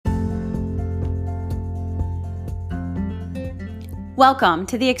Welcome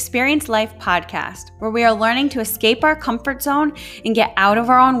to the Experience Life podcast, where we are learning to escape our comfort zone and get out of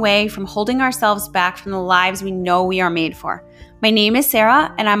our own way from holding ourselves back from the lives we know we are made for. My name is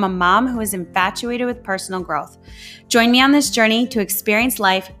Sarah, and I'm a mom who is infatuated with personal growth. Join me on this journey to experience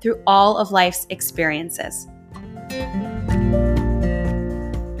life through all of life's experiences.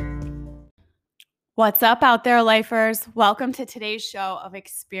 What's up out there, lifers? Welcome to today's show of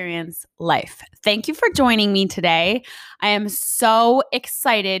Experience Life. Thank you for joining me today. I am so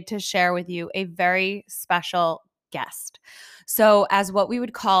excited to share with you a very special guest. So, as what we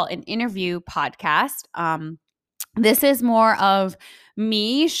would call an interview podcast, this is more of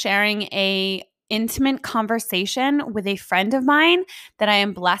me sharing a intimate conversation with a friend of mine that I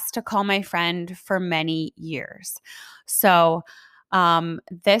am blessed to call my friend for many years. So,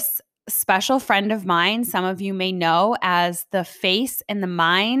 this special friend of mine, some of you may know as the face and the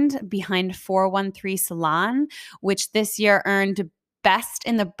mind behind 413 Salon, which this year earned Best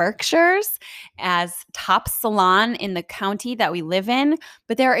in the Berkshires as top salon in the county that we live in.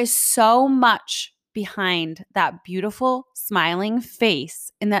 But there is so much behind that beautiful, smiling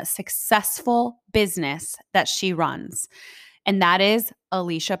face in that successful business that she runs. And that is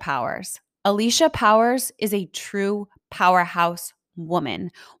ALICIA Powers. ALICIA Powers is a true powerhouse woman,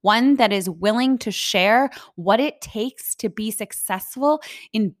 one that is willing to share what it takes to be successful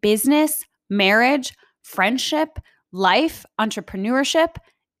in business, marriage, friendship, life, entrepreneurship.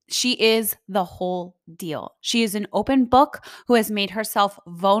 She is the whole deal. She is an open book who has made herself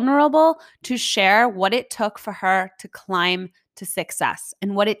vulnerable to share what it took for her to climb to success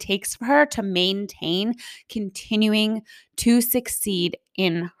and what it takes for her to maintain continuing to succeed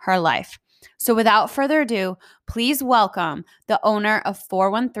in her life. So without further ado, please welcome the owner of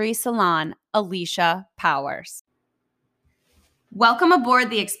 413 Salon, ALICIA Powers. Welcome aboard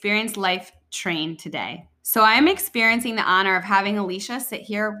the Experience Life train today. So I am experiencing the honor of having ALICIA sit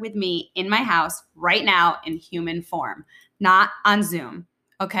here with me in my house right now in human form, not on Zoom.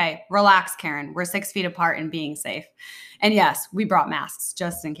 Okay, relax, Karen. We're 6 feet apart and being safe. And yes, we brought masks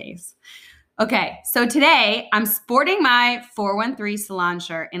just in case. Okay, so today I'm sporting my 413 Salon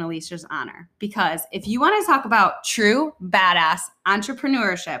shirt in ALICIA's honor because if you want to talk about true badass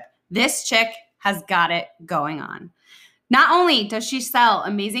entrepreneurship, this chick has got it going on. Not only does she sell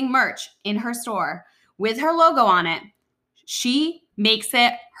amazing merch in her store with her logo on it, she makes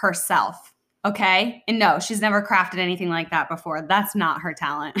it herself, okay? And no, she's never crafted anything like that before. That's not her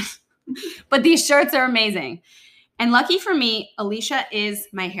talent. But these shirts are amazing. And lucky for me, ALICIA is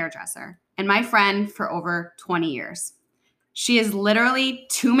my hairdresser and my friend for over 20 years. She is literally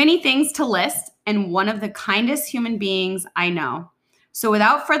too many things to list and one of the kindest human beings I know. So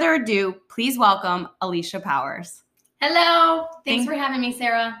without further ado, please welcome ALICIA Powers. Hello. Thanks for having me,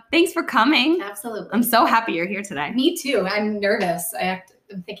 Sarah. Thanks for coming. Absolutely. I'm so happy you're here today. Me too. I'm nervous. I'm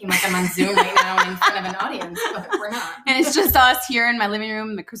thinking like I'm on Zoom right now in front of an audience, but we're not. And it's just us here in my living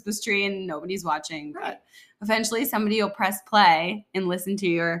room, the Christmas tree, and nobody's watching. Right. But eventually somebody will press play and listen to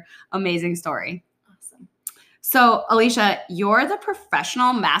your amazing story. Awesome. So, ALICIA, you're the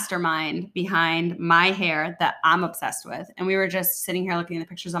professional mastermind behind my hair that I'm obsessed with. And we were just sitting here looking at the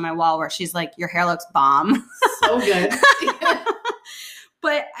pictures on my wall where she's like, your hair looks bomb. So good.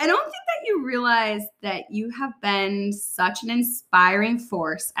 But I don't think that you realize that you have been such an inspiring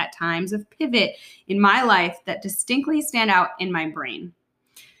force at times of pivot in my life that distinctly stand out in my brain.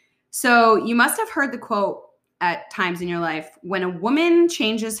 So you must have heard the quote at times in your life, when a woman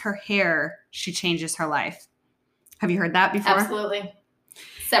changes her hair, she changes her life. Have you heard that before? Absolutely.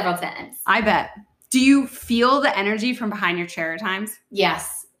 Several times. I bet. Do you feel the energy from behind your chair at times?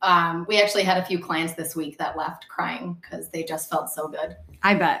 Yes. We actually had a few clients this week that left crying because they just felt so good.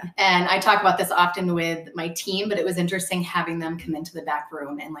 I bet. And I talk about this often with my team, but it was interesting having them come into the back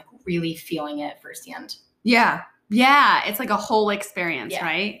room and like really feeling it firsthand. Yeah. Yeah. It's like a whole experience, Yeah.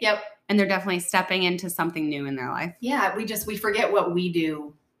 right? Yep. And they're definitely stepping into something new in their life. Yeah. We forget what we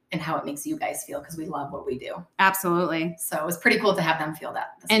do and how it makes you guys feel because we love what we do. Absolutely. So it was pretty cool to have them feel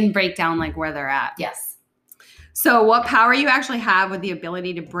that. And break down like where they're at. Yes. So what power you actually have with the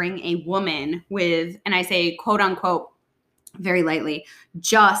ability to bring a woman with, and I say quote unquote, very lightly,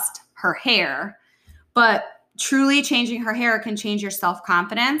 just her hair, but truly changing her hair can change your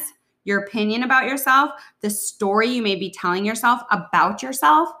self-confidence, your opinion about yourself, the story you may be telling yourself about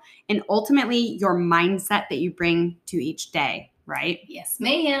yourself, and ultimately your mindset that you bring to each day, right? Yes,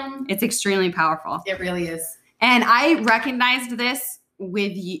 ma'am. It's extremely powerful. It really is. And I recognized this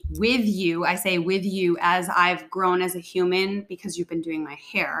with you, I say with you, as I've grown as a human because you've been doing my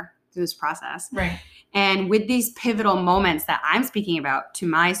hair through this process. Right. And with these pivotal moments that I'm speaking about to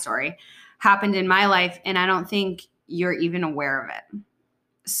my story happened in my life. And I don't think you're even aware of it.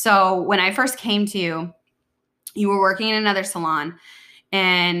 So when I first came to you, you were working in another salon,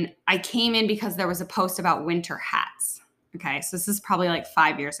 and I came in because there was a post about winter hats. Okay, so this is probably like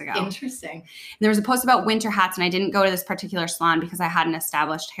 5 years ago. Interesting. And there was a post about winter hats, and I didn't go to this particular salon because I had an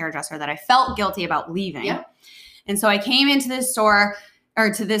established hairdresser that I felt guilty about leaving. Yep. And so I came into this store or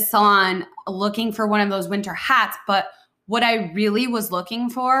to this salon looking for one of those winter hats. But what I really was looking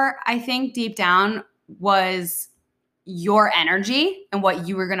for, I think deep down, was your energy and what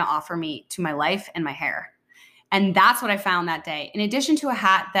you were going to offer me to my life and my hair. And that's what I found that day. In addition to a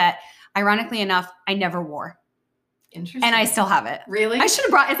hat that, ironically enough, I never wore. Interesting. And I still have it. Really? I should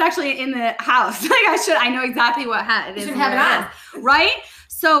have brought, it's actually in the house. I know exactly what hat it is. You should have it on. Right?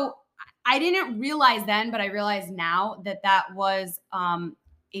 So I didn't realize then, but I realize now that was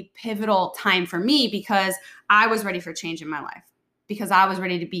a pivotal time for me because I was ready for change in my life, because I was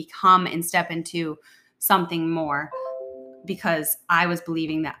ready to become and step into something more, because I was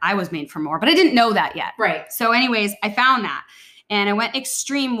believing that I was made for more, but I didn't know that yet. Right. So anyways, I found that, and I went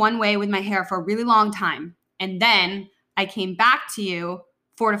extreme one way with my hair for a really long time. And then I came back to you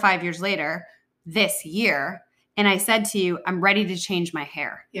 4 to 5 years later this year, and I said to you, I'm ready to change my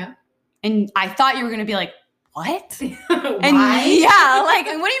hair. Yeah. And I thought you were going to be like, what? Why? And yeah, like, what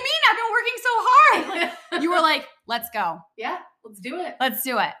do you mean? I've been working so hard. Like, you were like, let's go. Yeah, let's do it. Let's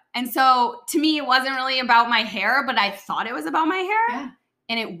do it. And so to me, it wasn't really about my hair, but I thought it was about my hair. Yeah.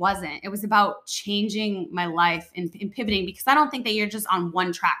 And it wasn't. It was about changing my life and pivoting, because I don't think that you're just on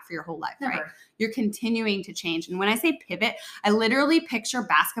one track for your whole life, Never. right? You're continuing to change. And when I say pivot, I literally picture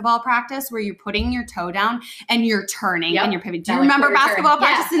basketball practice where you're putting your toe down and you're turning and you're pivoting. Do you remember basketball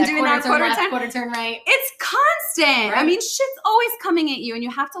practice and doing that quarter turn? Quarter turn right. It's constant. Right. I mean, shit's always coming at you, and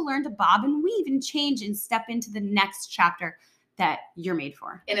you have to learn to bob and weave and change and step into the next chapter that you're made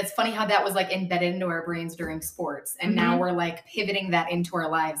for. And it's funny how that was like embedded into our brains during sports. And now we're like pivoting that into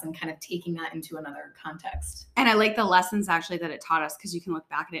our lives and kind of taking that into another context. And I like the lessons actually that it taught us, because you can look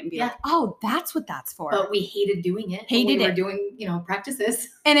back at it and be like, oh, that's what that's for. But we hated doing it. We were doing, practices.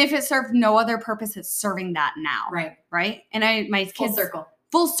 And if it served no other purpose, it's serving that now. Right. Right. And my kids,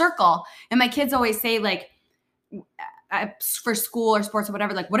 full circle. And my kids always say, like, for school or sports or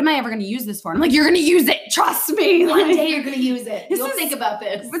whatever, like, what am I ever going to use this for? And I'm like, you're going to use it. Trust me. One day you're going to use it. You'll think about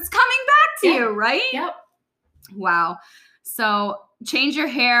this. It's coming back to you, right? Yep. Wow. So change your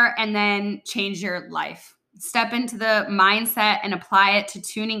hair and then change your life. Step into the mindset and apply it to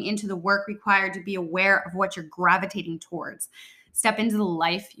tuning into the work required to be aware of what you're gravitating towards. Step into the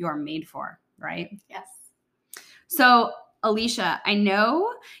life you are made for, right? Yes. So Alicia, I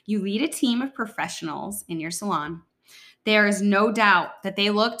know you lead a team of professionals in your salon. There is no doubt that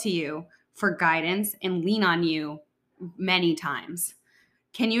they look to you for guidance and lean on you many times.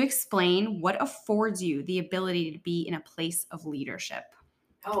 Can you explain what affords you the ability to be in a place of leadership?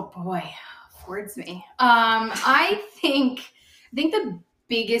 Oh boy, affords me. I think the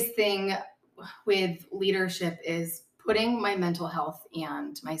biggest thing with leadership is putting my mental health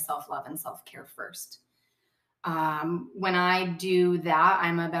and my self-love and self-care first. When I do that,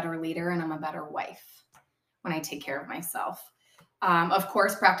 I'm a better leader and I'm a better wife when I take care of myself. Of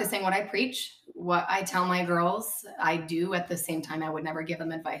course, practicing what I preach, what I tell my girls, I do. At the same time, I would never give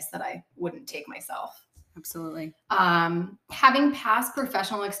them advice that I wouldn't take myself. Absolutely. Having past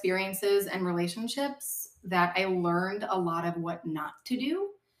professional experiences and relationships, that I learned a lot of what not to do.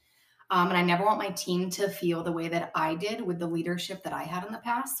 And I never want my team to feel the way that I did with the leadership that I had in the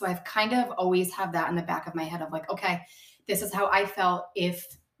past. So I've kind of always have that in the back of my head of like, okay, this is how I felt if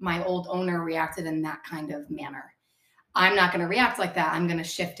my old owner reacted in that kind of manner. I'm not going to react like that. I'm going to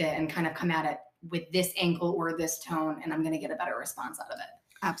shift it and kind of come at it with this angle or this tone, and I'm going to get a better response out of it.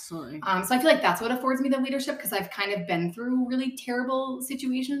 Absolutely. So I feel like that's what affords me the leadership, because I've kind of been through really terrible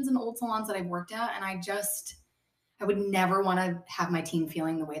situations in old salons that I've worked at. And I would never want to have my team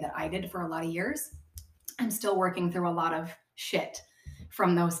feeling the way that I did for a lot of years. I'm still working through a lot of shit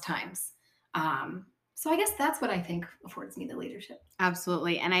from those times. So I guess that's what I think affords me the leadership.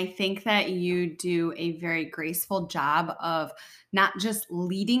 Absolutely. And I think that you do a very graceful job of not just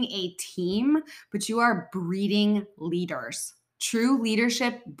leading a team, but you are breeding leaders. True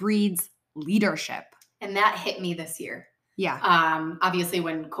leadership breeds leadership. And that hit me this year. Yeah. Obviously,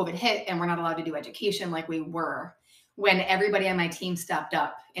 when COVID hit and we're not allowed to do education like we were, when everybody on my team stepped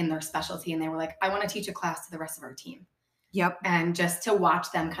up in their specialty and they were like, I want to teach a class to the rest of our team. Yep. And just to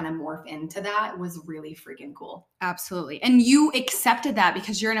watch them kind of morph into that was really freaking cool. Absolutely. And you accepted that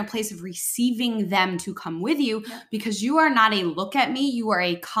because you're in a place of receiving them to come with you, because you are not a look at me, you are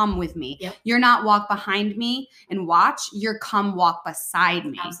a come with me. Yep. You're not walk behind me and watch, you're come walk beside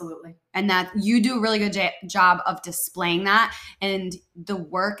me. Absolutely. And that you do a really good job of displaying that, and the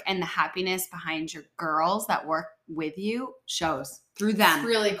work and the happiness behind your girls that work with you shows through them. It's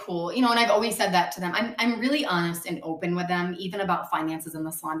really cool. And I've always said that to them. I'm really honest and open with them, even about finances in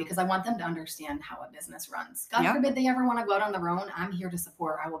the salon, because I want them to understand how a business runs. God forbid they ever want to go out on their own. I'm here to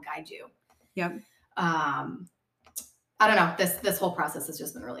support. I will guide you. Yep. I don't know. This whole process has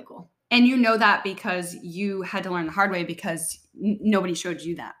just been really cool. And you know that because you had to learn the hard way, because nobody showed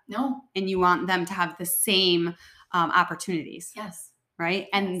you that. No. And you want them to have the same opportunities. Yes. Right?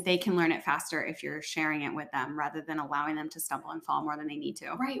 And they can learn it faster if you're sharing it with them rather than allowing them to stumble and fall more than they need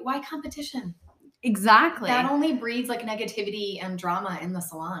to. Right. Why competition? Exactly. That only breeds like negativity and drama in the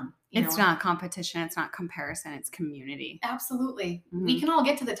salon. It's not competition. It's not comparison. It's community. Absolutely. Mm-hmm. We can all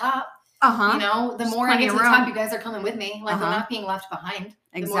get to the top. Uh-huh. The more I get to the top, you guys are coming with me. Like, we're not being left behind.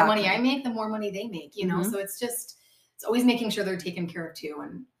 Exactly. The more money I make, the more money they make, So it's always making sure they're taken care of too.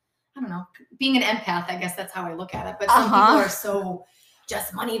 And I don't know, being an empath, I guess that's how I look at it. But some people are so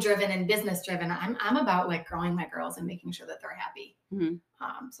just money driven and business driven. I'm about like growing my girls and making sure that they're happy.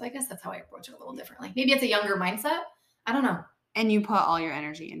 Mm-hmm. So I guess that's how I approach it a little differently. Maybe it's a younger mindset. I don't know. And you put all your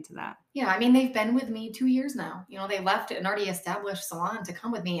energy into that. Yeah. I mean, they've been with me 2 years now. They left an already established salon to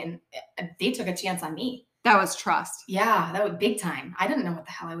come with me, and they took a chance on me. That was trust. Yeah, that was big time. I didn't know what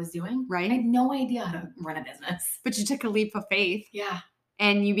the hell I was doing. Right. I had no idea how to run a business. But you took a leap of faith. Yeah.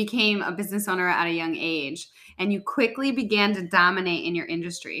 And you became a business owner at a young age, and you quickly began to dominate in your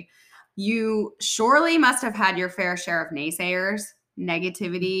industry. You surely must have had your fair share of naysayers,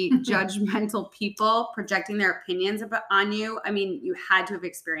 negativity, judgmental people projecting their opinions on you. I mean, you had to have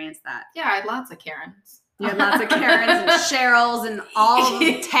experienced that. Yeah, I had lots of Karens. You had lots of Karens and Cheryls and all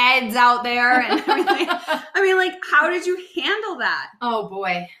the Teds out there and everything. I mean, like, how did you handle that? Oh,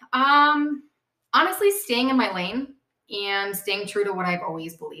 boy. Honestly, staying in my lane and staying true to what I've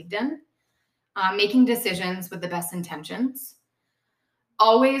always believed in, making decisions with the best intentions,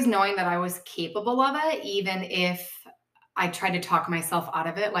 always knowing that I was capable of it, even if I tried to talk myself out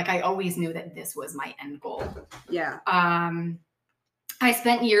of it. Like, I always knew that this was my end goal. Yeah. I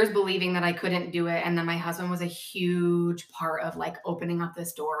spent years believing that I couldn't do it. And then my husband was a huge part of like opening up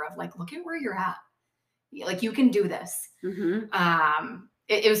this door of like, look at where you're at. Like, you can do this. Mm-hmm.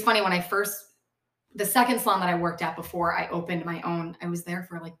 It was funny when the second salon that I worked at before I opened my own, I was there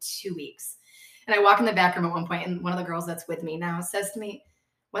for like 2 weeks. And I walk in the back room at one point, and one of the girls that's with me now says to me,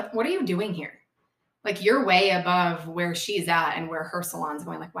 what are you doing here? Like, you're way above where she's at and where her salon's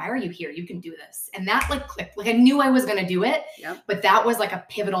going. Like, why are you here? You can do this. And that like clicked. Like, I knew I was going to do it, but that was like a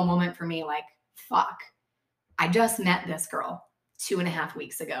pivotal moment for me. Like, fuck, I just met this girl 2.5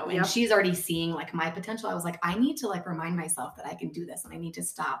 weeks ago, and she's already seeing like my potential. I was like, I need to like remind myself that I can do this, and I need to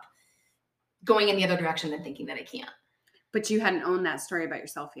stop going in the other direction and thinking that I can't. But you hadn't owned that story about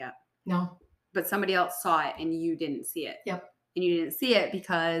yourself yet. No. But somebody else saw it and you didn't see it. Yep. And you didn't see it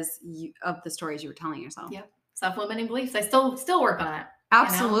because of the stories you were telling yourself. Yep. Self-limiting beliefs. I still work on it.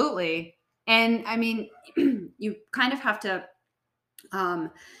 Absolutely. And I mean, you kind of have to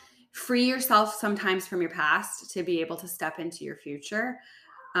free yourself sometimes from your past to be able to step into your future.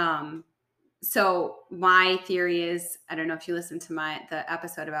 So my theory is, I don't know if you listened to the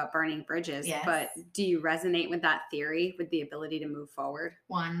episode about burning bridges, but do you resonate with that theory, with the ability to move forward?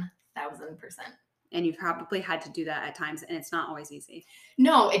 1000%. And you've probably had to do that at times, and it's not always easy.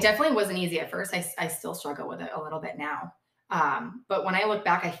 No, it definitely wasn't easy at first. I still struggle with it a little bit now. But when I look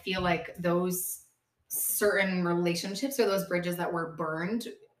back, I feel like those certain relationships or those bridges that were burned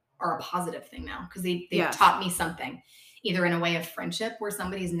are a positive thing now, because they've taught me something, either in a way of friendship where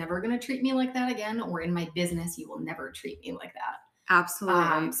somebody's never going to treat me like that again, or in my business, you will never treat me like that.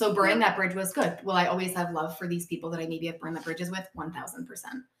 Absolutely. So burning that bridge was good. Will I always have love for these people that I maybe have burned the bridges with? 1000%.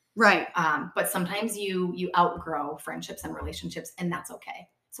 Right. But sometimes you outgrow friendships and relationships, and that's okay.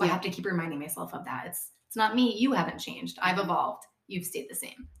 So I have to keep reminding myself of that. It's not me. You haven't changed. I've evolved. You've stayed the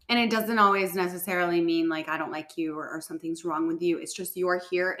same. And it doesn't always necessarily mean like, I don't like you or something's wrong with you. It's just, you're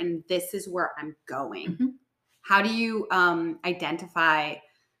here and this is where I'm going. Mm-hmm. How do you identify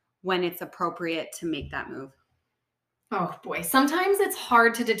when it's appropriate to make that move? Oh boy. Sometimes it's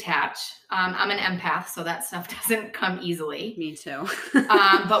hard to detach. I'm an empath, so that stuff doesn't come easily. Me too.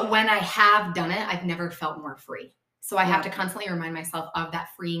 But when I have done it, I've never felt more free. So I have to constantly remind myself of that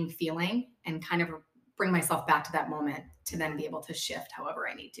freeing feeling and kind of bring myself back to that moment to then be able to shift however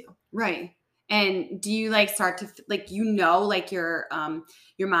I need to. Right. And do you like start to like, like your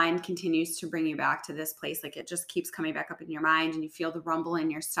mind continues to bring you back to this place? Like it just keeps coming back up in your mind and you feel the rumble in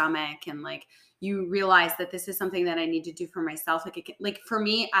your stomach and like you realize that this is something that I need to do for myself. Like for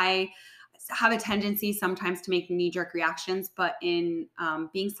me, I have a tendency sometimes to make knee-jerk reactions, but in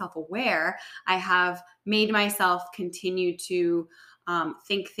being self-aware, I have made myself continue to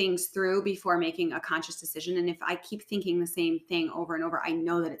think things through before making a conscious decision. And if I keep thinking the same thing over and over, I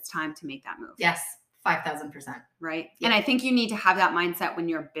know that it's time to make that move. Yes, 5,000%. Right. Yeah. And I think you need to have that mindset when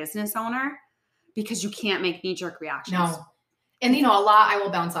you're a business owner because you can't make knee-jerk reactions. No. And, a lot, I will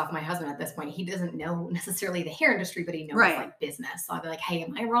bounce off my husband at this point. He doesn't know necessarily the hair industry, but he knows like business. So I'll be like, hey,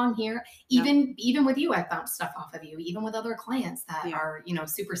 am I wrong here? Even with you, I've bounced stuff off of you, even with other clients that are,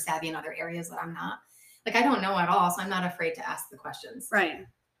 super savvy in other areas that I'm not. Like, I don't know at all. So I'm not afraid to ask the questions. Right.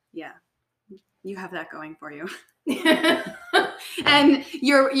 Yeah. You have that going for you. And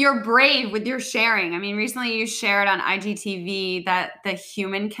you're brave with your sharing. I mean, recently you shared on IGTV that the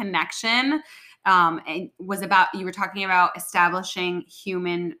human connection was about, you were talking about establishing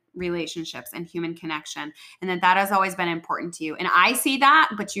human relationships and human connection, and that has always been important to you. And I see that,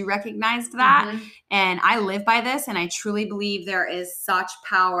 but you recognized that. Mm-hmm. And I live by this. And I truly believe there is such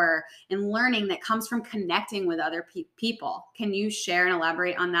power in learning that comes from connecting with other people. Can you share and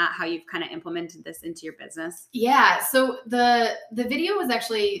elaborate on that, how you've kind of implemented this into your business? Yeah. So the video was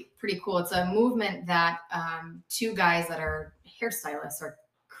actually pretty cool. It's a movement that two guys that are hairstylists are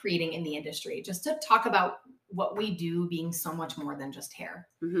creating in the industry, just to talk about what we do being so much more than just hair.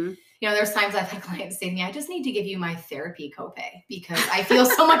 Mm-hmm. There's times I've had clients say to me, I just need to give you my therapy copay because I feel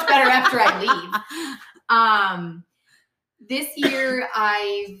so much better after I leave. This year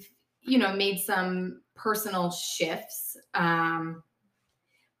I've, made some personal shifts. But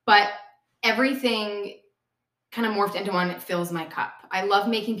everything kind of morphed into one. It fills my cup. I love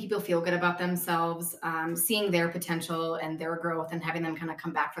making people feel good about themselves, seeing their potential and their growth and having them kind of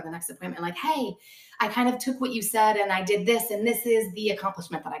come back for the next appointment. Like, hey, I kind of took what you said and I did this, and this is the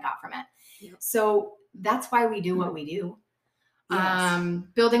accomplishment that I got from it. Yep. So that's why we do what we do. Yes.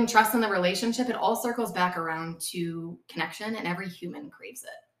 Building trust in the relationship, it all circles back around to connection, and every human craves it.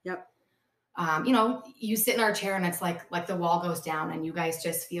 Yep. You sit in our chair and it's like the wall goes down and you guys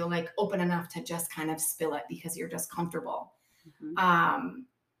just feel like open enough to just kind of spill it because you're just comfortable. Mm-hmm.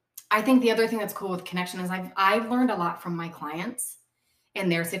 I think the other thing that's cool with connection is I've learned a lot from my clients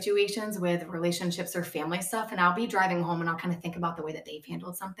and their situations with relationships or family stuff. And I'll be driving home and I'll kind of think about the way that they've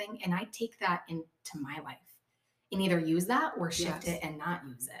handled something. And I take that into my life and either use that or shift it and not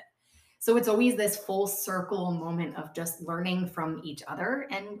use it. So it's always this full circle moment of just learning from each other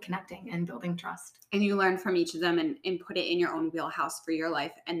and connecting and building trust. And you learn from each of them and put it in your own wheelhouse for your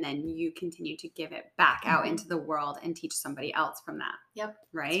life. And then you continue to give it back out into the world and teach somebody else from that. Yep.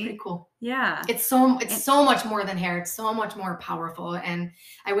 Right. It's pretty cool. Yeah. It's so much more than hair. It's so much more powerful. And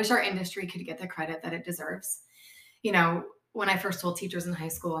I wish our industry could get the credit that it deserves. When I first told teachers in high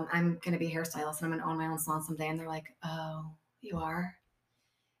school, I'm going to be a hairstylist and I'm going to own my own salon someday. And they're like, oh, you are?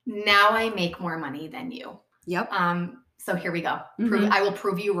 Now I make more money than you. Yep. So here we go. Mm-hmm. I will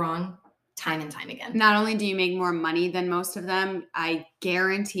prove you wrong time and time again. Not only do you make more money than most of them, I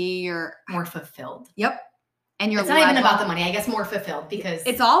guarantee you're more fulfilled. Yep. And it's not even about the money. I guess more fulfilled because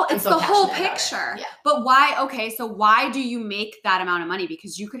it's the whole picture. Yeah. But why? Okay. So why do you make that amount of money?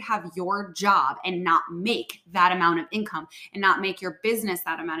 Because you could have your job and not make that amount of income and not make your business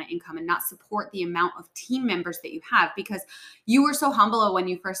that amount of income and not support the amount of team members that you have, because you were so humble when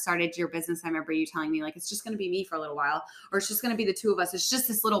you first started your business. I remember you telling me like, it's just going to be me for a little while, or it's just going to be the two of us. It's just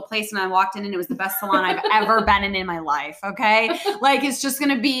this little place. And I walked in and it was the best salon I've ever been in my life. Okay. Like it's just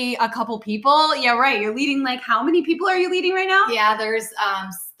going to be a couple people. Yeah. Right. You're leading like, how many people are you leading right now? Yeah, there's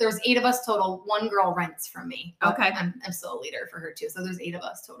 8 of us total. One girl rents from me. Okay. I'm still a leader for her too. So there's 8 of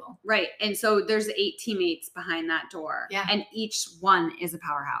us total. Right. And so there's 8 teammates behind that door. Yeah. And each one is a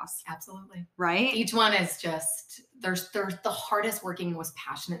powerhouse. Absolutely. Right. Each one is just, there's the hardest working, most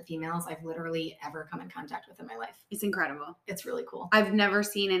passionate females I've literally ever come in contact with in my life. It's incredible. It's really cool. I've never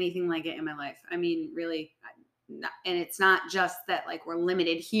seen anything like it in my life. I mean, really. And it's not just that like we're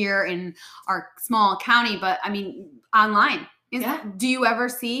limited here in our small county, but I mean, online. Do you ever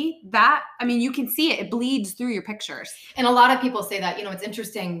see that? I mean, you can see it. It bleeds through your pictures. And a lot of people say that, it's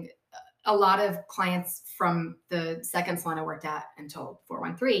interesting. A lot of clients from the second salon I worked at until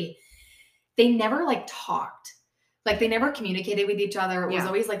 413, they never like talked. Like they never communicated with each other. It was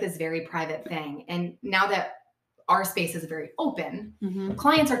always like this very private thing. And now that our space is very open,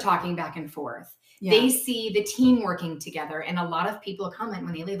 clients are talking back and forth. Yeah. They see the team working together. And a lot of people comment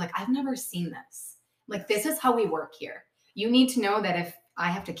when they leave, like, I've never seen this. Like, this is how we work here. You need to know that if I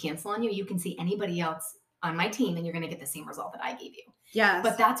have to cancel on you, you can see anybody else on my team and you're going to get the same result that I gave you. Yes.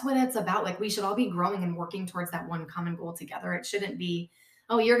 But that's what it's about. Like, we should all be growing and working towards that one common goal together. It shouldn't be,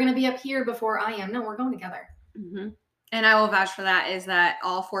 oh, you're going to be up here before I am. No, we're going together. Mm-hmm. And I will vouch for that, is that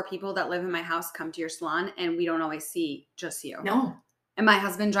all 4 people that live in my house come to your salon, and we don't always see just you. No. And my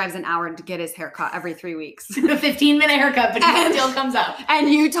husband drives an hour to get his haircut every 3 weeks. A 15-minute haircut, but he still comes up. And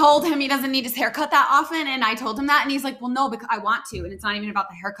you told him he doesn't need his haircut that often. And I told him that. And he's like, well, no, because I want to. And it's not even about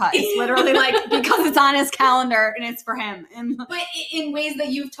the haircut. It's literally like because it's on his calendar and it's for him. And but in ways that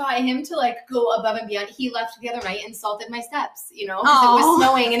you've taught him to like go above and beyond. He left the other night and salted my steps, you know, because it was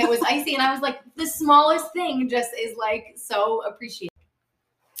snowing and it was icy. And I was like, the smallest thing just is like so appreciated.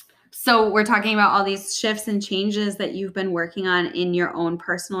 So we're talking about all these shifts and changes that you've been working on in your own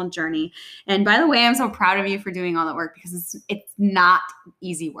personal journey. And by the way, I'm so proud of you for doing all that work, because it's not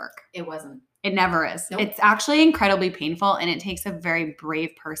easy work. It wasn't. It never is. Nope. It's actually incredibly painful, and it takes a very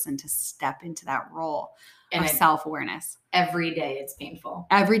brave person to step into that role of self-awareness. Every day it's painful.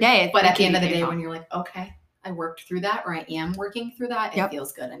 Every day. But at the end of the day, when you're like, okay, I worked through that, or I am working through that, it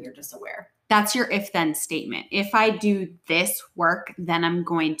feels good and you're just aware. That's your if-then statement. If I do this work, then I'm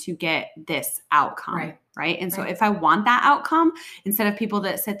going to get this outcome. Right. And so if I want that outcome, instead of people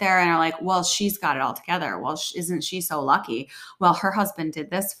that sit there and are like, well, she's got it all together. Well, isn't she so lucky? Well, her husband did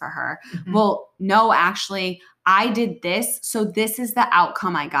this for her. Mm-hmm. Well, no, actually, I did this. So this is the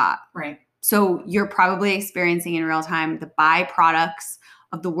outcome I got. Right. So you're probably experiencing in real time the byproducts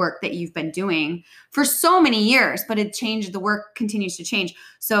of the work that you've been doing for so many years, but it changed. The work continues to change.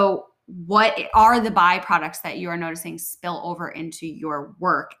 So what are the byproducts that you are noticing spill over into your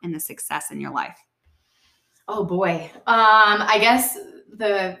work and the success in your life? Oh boy. I guess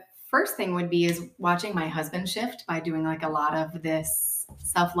the first thing would be is watching my husband shift by doing like a lot of this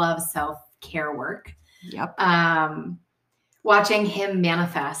self-love, self-care work. Yep. Watching him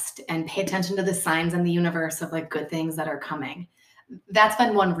manifest and pay attention to the signs in the universe of like good things that are coming. That's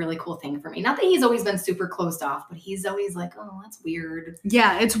been one really cool thing for me. Not that he's always been super closed off, but he's always like, oh, that's weird.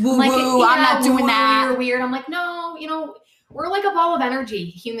 Yeah, it's woo-woo. Like, I'm not doing that. You're weird. I'm like, no, you know, we're like a ball of energy,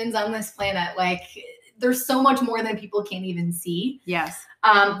 humans on this planet. Like, there's so much more than people can't even see. Yes.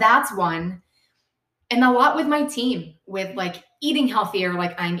 That's one. And a lot with my team, with like eating healthier,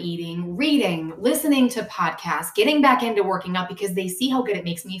 like I'm eating, reading, listening to podcasts, getting back into working out because they see how good it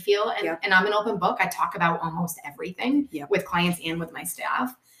makes me feel. And I'm an open book. I talk about almost everything with clients and with my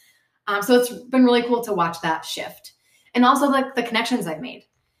staff. So it's been really cool to watch that shift. And also like the connections I've made.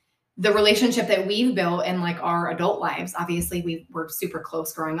 The relationship that we've built in like our adult lives. Obviously, we were super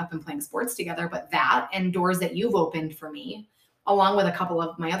close growing up and playing sports together, but that and doors that you've opened for me, along with a couple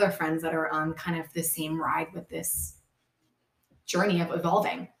of my other friends that are on kind of the same ride with this journey of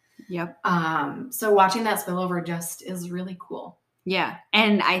evolving. Yep. So watching that spill over just is really cool. Yeah.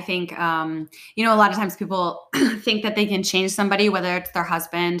 And I think, you know, a lot of times people think that they can change somebody, whether it's their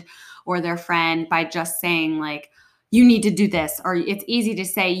husband or their friend, by just saying like, you need to do this, or it's easy to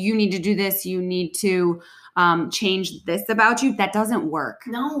say, you need to do this. You need to change this about you. That doesn't work.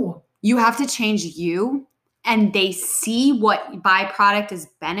 No. You have to change you, and they see what byproduct is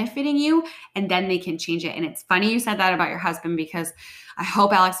benefiting you, and then they can change it. And it's funny you said that about your husband, because I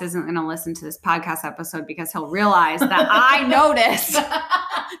hope Alex isn't going to listen to this podcast episode, because he'll realize that I noticed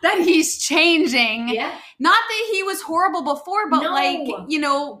that he's changing. Yeah. Not that he was horrible before, but like, you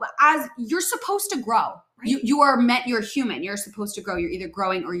know, as you're supposed to grow. Right. You're human. You're supposed to grow. You're either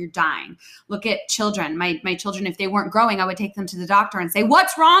growing or you're dying. Look at children. My children, if they weren't growing, I would take them to the doctor and say,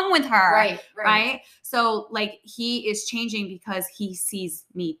 what's wrong with her? Right. So like, he is changing because he sees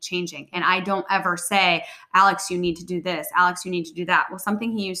me changing. And I don't ever say, Alex, you need to do this. Alex, you need to do that. Well,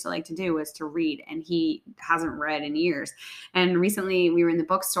 something he used to like to do was to read, and he hasn't read in years. And recently we were in the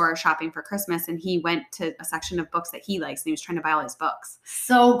bookstore shopping for Christmas, and he went to a section of books that he likes, and he was trying to buy all his books.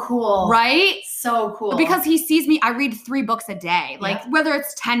 So cool. Right? So cool. Because he sees me, I read 3 books a day, like whether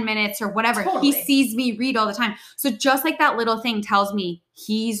it's 10 minutes or whatever, He sees me read all the time. So just like that little thing tells me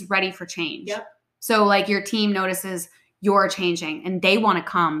he's ready for change. Yep. So like your team notices you're changing and they want to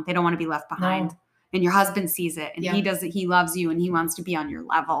come. They don't want to be left behind. No. And your husband sees it, and he does it. He loves you, and he wants to be on your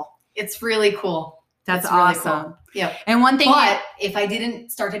level. It's really cool. That's awesome. Really cool. Yeah. And one thing, but if I didn't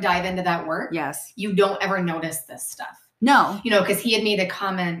start to dive into that work, you don't ever notice this stuff. No. You know, because he had made a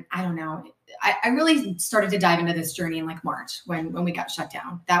comment, I don't know. I really started to dive into this journey in like March when we got shut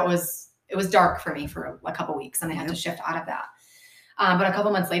down. It was dark for me for a couple weeks, and I had to shift out of that. But a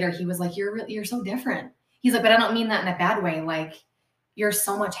couple months later, he was like, you're so different. He's like, but I don't mean that in a bad way. Like, you're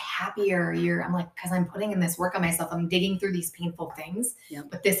so much happier. I'm like, because I'm putting in this work on myself. I'm digging through these painful things,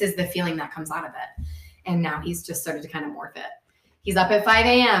 but this is the feeling that comes out of it. And now he's just started to kind of morph it. He's up at 5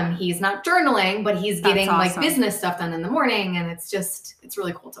 a.m. He's not journaling, but he's getting like awesome. business stuff done in the morning. And it's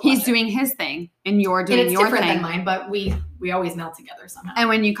really cool to watch. He's doing his thing and you're doing it's your different thing. than mine, but we always meld together somehow. And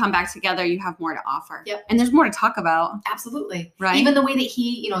when you come back together, you have more to offer. Yep. And there's more to talk about. Absolutely. Right. Even the way that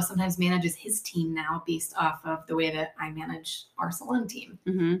he, sometimes manages his team now based off of the way that I manage our salon team.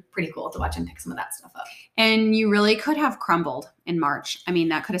 Mm-hmm. Pretty cool to watch him pick some of that stuff up. And you really could have crumbled in March. I mean,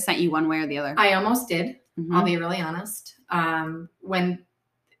 that could have sent you one way or the other. I almost did. Mm-hmm. I'll be really honest.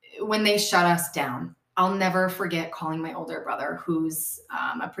 When they shut us down, I'll never forget calling my older brother, who's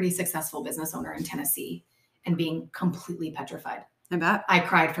a pretty successful business owner in Tennessee, and being completely petrified. I bet. I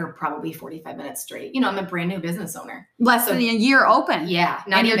cried for probably 45 minutes straight. I'm a brand new business owner. Less than a year open. Yeah.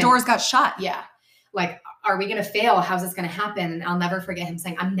 And your doors got shut. Yeah. Like, are we going to fail? How's this going to happen? And I'll never forget him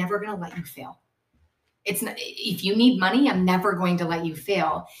saying, I'm never going to let you fail. It's not, if you need money, I'm never going to let you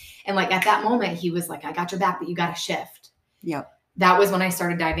fail. And like at that moment, he was like, I got your back, but you got to shift. Yep. That was when I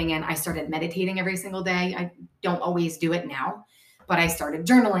started diving in. I started meditating every single day. I don't always do it now, but I started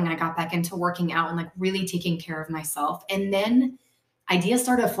journaling. I got back into working out and like really taking care of myself. And then ideas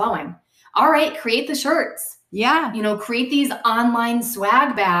started flowing. All right, create the shirts. Yeah. Create these online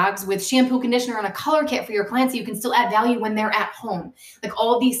swag bags with shampoo, conditioner, and a color kit for your clients so you can still add value when they're at home. Like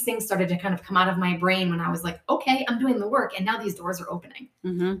all these things started to kind of come out of my brain when I was like, okay, I'm doing the work. And now these doors are opening.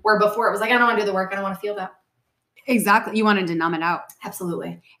 Mm-hmm. Where before it was like, I don't want to do the work. I don't want to feel that. Exactly. You wanted to numb it out.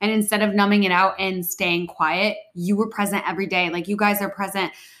 Absolutely. And instead of numbing it out and staying quiet, you were present every day. Like you guys are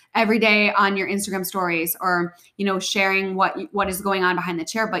present every day on your Instagram stories or, sharing what is going on behind the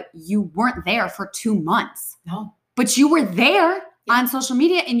chair, but you weren't there for 2 months. No. But you were there on social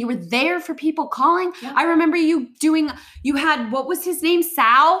media and you were there for people calling. Yeah. I remember you had, what was his name?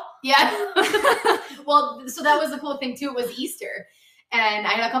 Sal? Yeah. Well, so that was the cool thing too. It was Easter. And I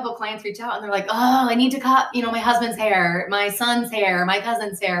had a couple of clients reach out and they're like, oh, I need to cut, my husband's hair, my son's hair, my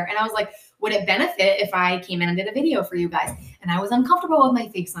cousin's hair. And I was like, would it benefit if I came in and did a video for you guys? And I was uncomfortable with my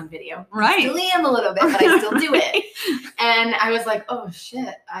face on video. Right. I still am a little bit, but I still do it. And I was like, oh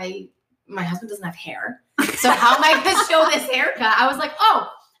shit, my husband doesn't have hair. So how am I going to show this haircut? I was like,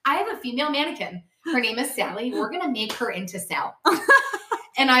 oh, I have a female mannequin. Her name is Sally. We're going to make her into Sal.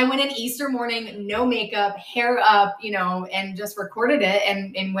 And I went in Easter morning, no makeup, hair up, and just recorded it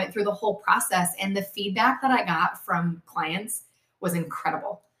and went through the whole process. And the feedback that I got from clients was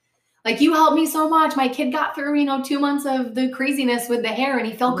incredible. Like, you helped me so much. My kid got through, 2 months of the craziness with the hair and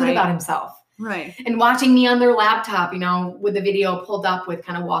he felt good about himself. Right. And watching me on their laptop, with the video pulled up with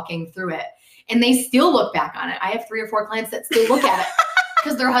kind of walking through it. And they still look back on it. I have 3 or 4 clients that still look at it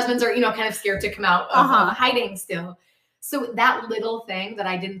because their husbands are, kind of scared to come out of hiding still. So that little thing that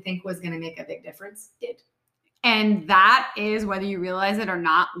I didn't think was going to make a big difference did. And that is, whether you realize it or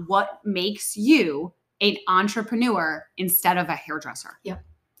not, what makes you an entrepreneur instead of a hairdresser. Yep.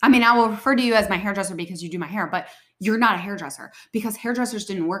 I mean, I will refer to you as my hairdresser because you do my hair, but you're not a hairdresser because hairdressers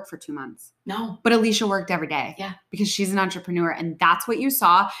didn't work for 2 months. No. But Alicia worked every day. Yeah. Because she's an entrepreneur. And that's what you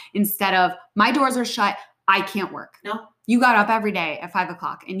saw instead of my doors are shut, I can't work. No. You got up every day at 5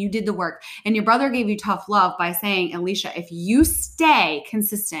 o'clock and you did the work. And your brother gave you tough love by saying, Alicia, if you stay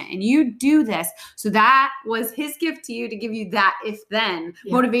consistent and you do this, so that was his gift to you to give you that if then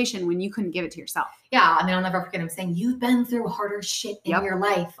motivation when you couldn't give it to yourself. Yeah. I mean, I'll never forget him saying, you've been through harder shit in your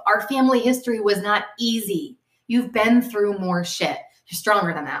life. Our family history was not easy. You've been through more shit. You're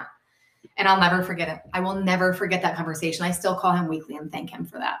stronger than that. And I'll never forget it. I will never forget that conversation. I still call him weekly and thank him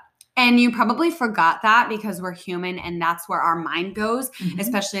for that. And you probably forgot that because we're human and that's where our mind goes,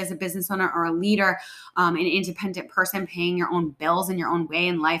 especially as a business owner or a leader, an independent person paying your own bills in your own way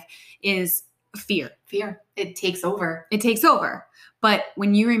in life is fear. Fear. It takes over. It takes over. But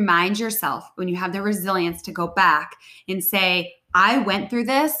when you remind yourself, when you have the resilience to go back and say, I went through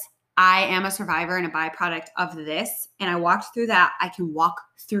this, I am a survivor and a byproduct of this, and I walked through that, I can walk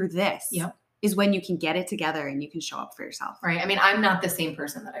through this. Yep. Is when you can get it together and you can show up for yourself. Right. I mean, I'm not the same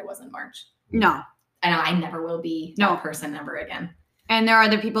person that I was in March. No. And I never will be that person ever again. And there are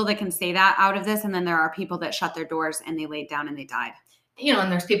other people that can say that out of this. And then there are people that shut their doors and they laid down and they died.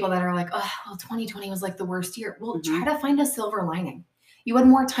 And there's people that are like, oh, well, 2020 was like the worst year. Well, try to find a silver lining. You had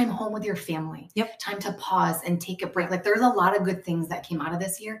more time home with your family. Yep. Time to pause and take a break. Like, there's a lot of good things that came out of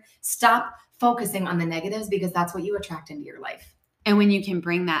this year. Stop focusing on the negatives because that's what you attract into your life. And when you can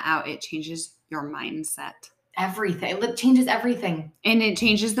bring that out, it changes your mindset. Everything. It changes everything. And it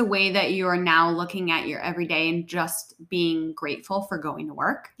changes the way that you are now looking at your everyday and just being grateful for going to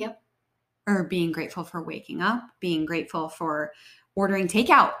work. Yep. Or being grateful for waking up, being grateful for ordering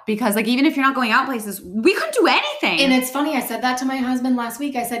takeout. Because like, even if you're not going out places, we couldn't do anything. And it's funny. I said that to my husband last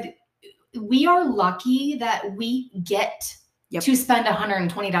week. I said, we are lucky that we get to spend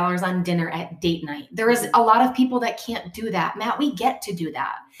 $120 on dinner at date night. There is a lot of people that can't do that. Matt, we get to do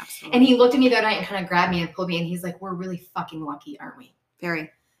that. Absolutely. And he looked at me that night and kind of grabbed me and pulled me, and he's like, we're really fucking lucky, aren't we? Very.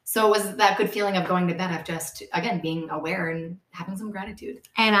 So it was that good feeling of going to bed of just, again, being aware and having some gratitude.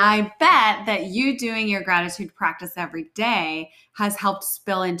 And I bet that you doing your gratitude practice every day has helped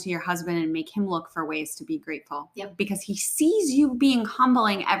spill into your husband and make him look for ways to be grateful. Yep. Because he sees you being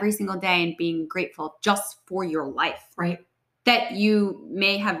humbling every single day and being grateful just for your life. Right. That you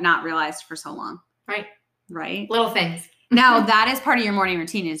may have not realized for so long. Right. Right. Little things. Now, that is part of your morning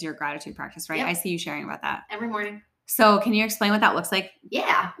routine is your gratitude practice, right? Yep. I see you sharing about that. Every morning. So can you explain what that looks like?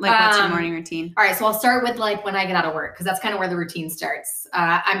 Yeah. Like what's your morning routine? All right. So I'll start with like when I get out of work, because that's kind of where the routine starts.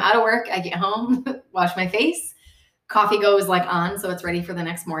 I'm out of work. I get home, wash my face. Coffee goes like on, so it's ready for the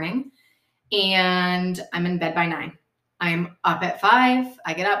next morning. And I'm in bed by 9. I'm up at 5.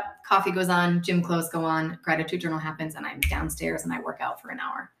 I get up, coffee goes on, gym clothes go on, gratitude journal happens, and I'm downstairs and I work out for an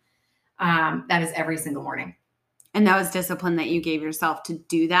hour. That is every single morning. And that was discipline that you gave yourself to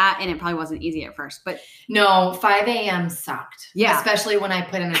do that. And it probably wasn't easy at first, but no, 5 a.m. sucked. Yeah. Especially when I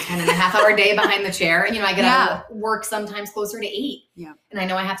put in a 10.5-hour day behind the chair. And, I get out of work sometimes closer to 8. Yeah. And I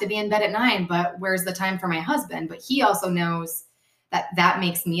know I have to be in bed at 9, but where's the time for my husband? But he also knows that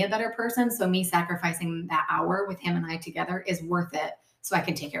makes me a better person. So me sacrificing that hour with him and I together is worth it. So I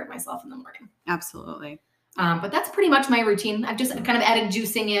can take care of myself in the morning. Absolutely. But that's pretty much my routine. I've just kind of added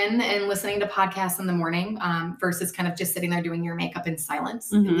juicing in and listening to podcasts in the morning versus kind of just sitting there doing your makeup in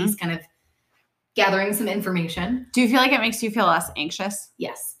silence, at least kind of gathering some information. Do you feel like it makes you feel less anxious?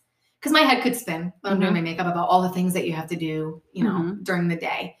 Yes. Because my head could spin when I'm doing my makeup about all the things that you have to do, during the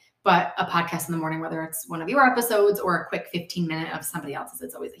day. But a podcast in the morning, whether it's one of your episodes or a quick 15-minute of somebody else's,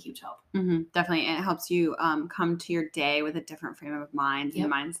 it's always a huge help. Definitely. And it helps you come to your day with a different frame of mind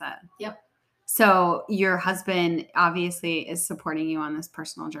and mindset. Yep. So your husband obviously is supporting you on this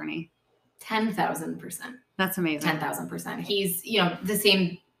personal journey. 10,000%. That's amazing. 10,000%. He's, the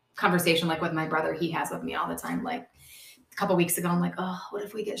same conversation like with my brother he has with me all the time. Like a couple weeks ago, I'm like, oh, what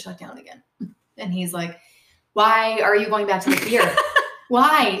if we get shut down again? And he's like, why are you going back to the fear?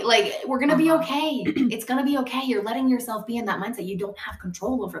 Why? Like, we're going to be okay. It's going to be okay. You're letting yourself be in that mindset. You don't have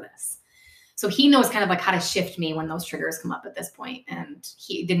control over this. So he knows kind of like how to shift me when those triggers come up at this point, and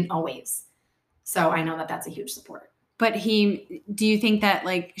he didn't always. So I know that that's a huge support. But do you think that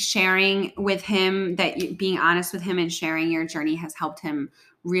like sharing with him, being honest with him and sharing your journey has helped him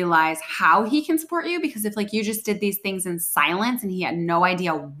realize how he can support you? Because if like you just did these things in silence and he had no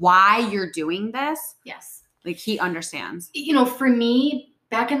idea why you're doing this. Yes. Like he understands. For me,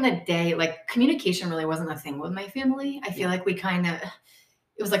 back in the day, like communication really wasn't a thing with my family. I feel like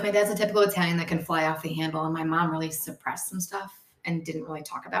it was like my dad's a typical Italian that can fly off the handle, and my mom really suppressed some stuff and didn't really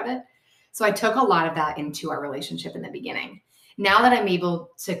talk about it. So I took a lot of that into our relationship in the beginning. Now that I'm able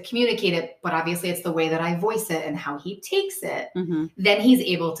to communicate it, but obviously it's the way that I voice it and how he takes it, then he's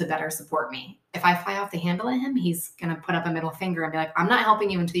able to better support me. If I fly off the handle at him, he's going to put up a middle finger and be like, I'm not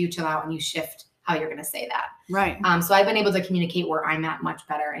helping you until you chill out and you shift how you're going to say that. Right. So I've been able to communicate where I'm at much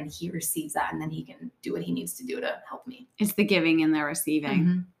better, and he receives that, and then he can do what he needs to do to help me. It's the giving and the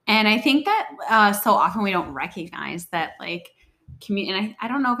receiving. And I think that so often we don't recognize that like and I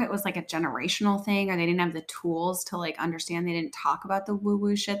don't know if it was like a generational thing or they didn't have the tools to like understand. They didn't talk about the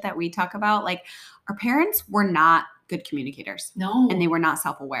woo-woo shit that we talk about. Like our parents were not good communicators. No. And they were not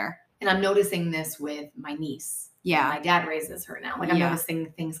self-aware. And I'm noticing this with my niece. Yeah. My dad raises her now. Like I'm noticing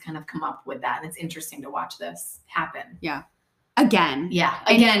things kind of come up with that. And it's interesting to watch this happen. Yeah. Again. Yeah.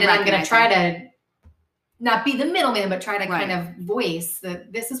 Again. And I'm going to try to not be the middleman, but try to kind of voice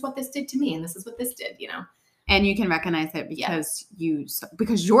that this is what this did to me and this is what this did, And you can recognize it because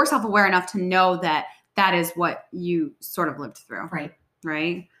you're self-aware enough to know that that is what you sort of lived through. Right.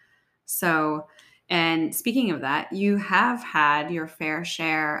 Right. So, and speaking of that, you have had your fair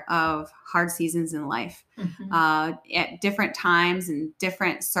share of hard seasons in life at different times and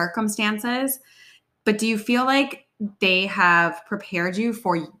different circumstances. But do you feel like they have prepared you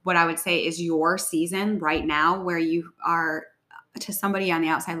for what I would say is your season right now, where you are, to somebody on the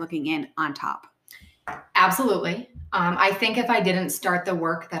outside looking in, on top? Absolutely. I think if I didn't start the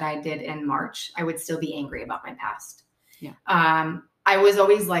work that I did in March, I would still be angry about my past. Yeah. I was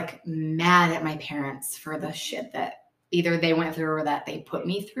always like mad at my parents for the shit that either they went through or that they put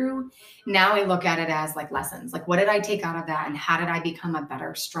me through. Now I look at it as like lessons. Like, what did I take out of that? And how did I become a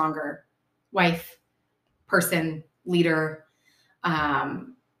better, stronger wife, person, leader?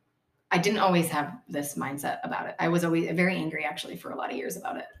 I didn't always have this mindset about it. I was always very angry, actually, for a lot of years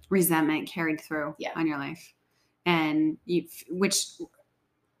about it. Resentment carried through on your life. And which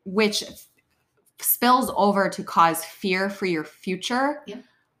spills over to cause fear for your future, Yep.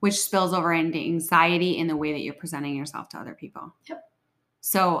 which spills over into anxiety in the way that you're presenting yourself to other people. Yep.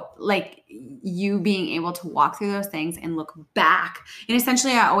 So like you being able to walk through those things and look back. And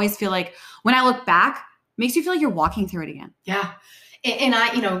essentially I always feel like when I look back, it makes you feel like you're walking through it again. Yeah. And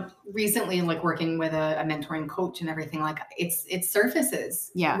I, recently like working with a mentoring coach and everything, like it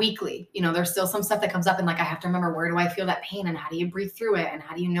surfaces weekly. There's still some stuff that comes up and like, I have to remember, where do I feel that pain and how do you breathe through it? And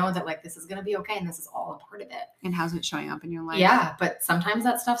how do you know that like, this is going to be okay. And this is all a part of it. And how's it showing up in your life? Yeah. But sometimes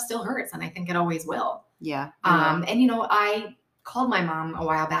that stuff still hurts. And I think it always will. Yeah. And I called my mom a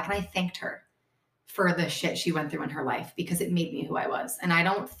while back and I thanked her for the shit she went through in her life because it made me who I was. And I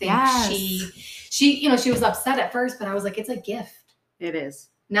don't think she was upset at first, but I was like, it's a gift. It is.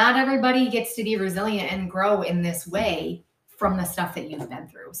 Not everybody gets to be resilient and grow in this way from the stuff that you've been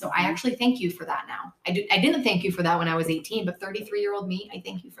through. So I actually thank you for that now. I didn't thank you for that when I was 18, but 33-year-old me, I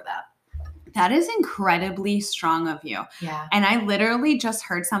thank you for that. That is incredibly strong of you. Yeah. And I literally just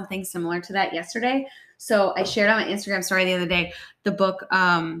heard something similar to that yesterday. So I shared on my Instagram story the other day, the book,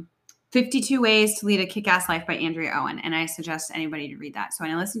 52 Ways to Lead a Kick-Ass Life by Andrea Owen. And I suggest anybody to read that. So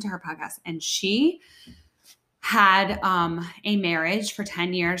I listened to her podcast and she had a marriage for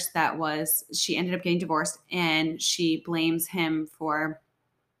 10 years she ended up getting divorced and she blames him for,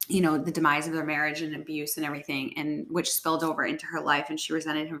 the demise of their marriage and abuse and everything, and which spilled over into her life. And she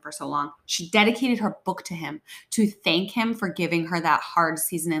resented him for so long. She dedicated her book to him to thank him for giving her that hard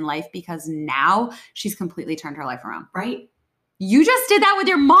season in life because now she's completely turned her life around. Right. You just did that with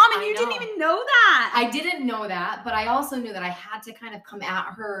your mom and you didn't even know that. I didn't know that, but I also knew that I had to kind of come at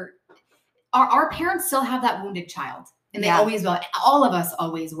her. Our parents still have that wounded child and they always will. All of us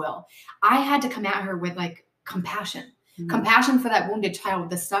always will. I had to come at her with like compassion, compassion for that wounded child,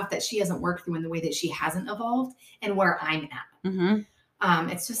 the stuff that she hasn't worked through in the way that she hasn't evolved and where I'm at.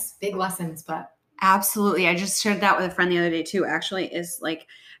 It's just big lessons, but. Absolutely. I just shared that with a friend the other day too, actually, is like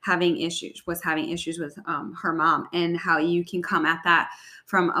having issues with her mom and how you can come at that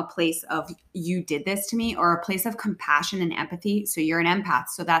from a place of you did this to me or a place of compassion and empathy. So you're an empath.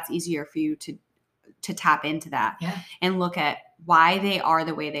 So that's easier for you to tap into that and look at why they are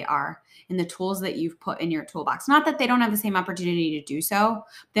the way they are and the tools that you've put in your toolbox. Not that they don't have the same opportunity to do so.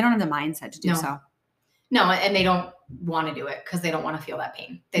 They don't have the mindset to do so. No, and they don't want to do it because they don't want to feel that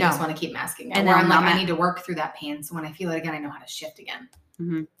pain. They just want to keep masking it. And where I'm like, I need to work through that pain. So when I feel it again, I know how to shift again.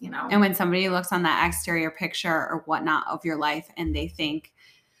 And when somebody looks on that exterior picture or whatnot of your life and they think,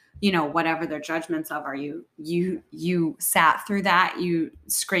 whatever their judgments of are you sat through that, you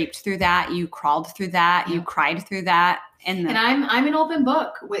scraped through that, you crawled through that, you cried through that. And I'm an open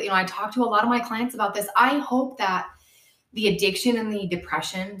book. I talk to a lot of my clients about this. I hope that the addiction and the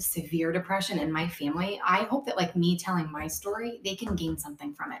depression, severe depression in my family, I hope that like me telling my story, they can gain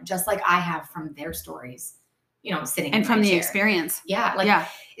something from it, just like I have from their stories, sitting and in from my the chair. Experience. Yeah.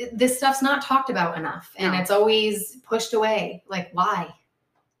 This stuff's not talked about enough and it's always pushed away. Like, why?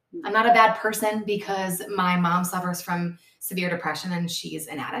 I'm not a bad person because my mom suffers from severe depression and she's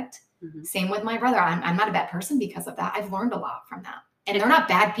an addict. Same with my brother. I'm not a bad person because of that. I've learned a lot from that. And they're not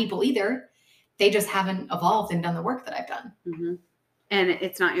bad people either. They just haven't evolved and done the work that I've done. And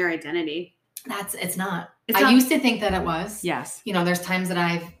it's not your identity. It's not. I used to think that it was. Yes. There's times that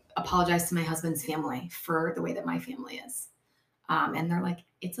I've apologized to my husband's family for the way that my family is. And they're like,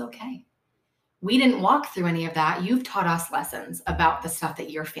 it's okay. We didn't walk through any of that. You've taught us lessons about the stuff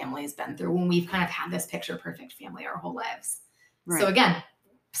that your family has been through when we've kind of had this picture perfect family our whole lives. Right. So again,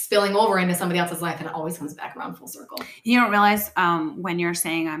 spilling over into somebody else's life and it always comes back around full circle. You don't realize when you're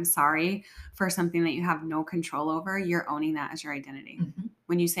saying I'm sorry for something that you have no control over, you're owning that as your identity.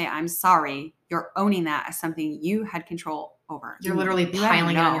 When you say I'm sorry, you're owning that as something you had control over. You're literally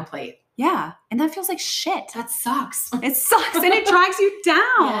piling it on your plate. Yeah. And that feels like shit. That sucks. It sucks and it drags you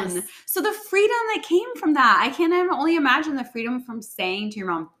down. Yes. So the freedom that came from that, I can only imagine the freedom from saying to your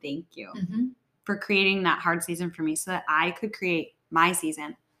mom, thank you for creating that hard season for me so that I could create my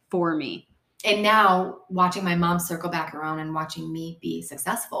season for me. And now watching my mom circle back around and watching me be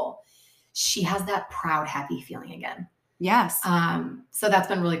successful, she has that proud, happy feeling again. Yes. So that's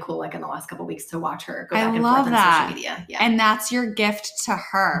been really cool, like in the last couple of weeks to watch her go back and forth on social media. Yeah. And that's your gift to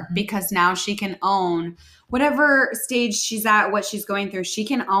her because now she can own whatever stage she's at, what she's going through. She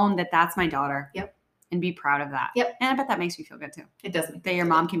can own that that's my daughter. Yep. And be proud of that. Yep. And I bet that makes you feel good too. It does. That your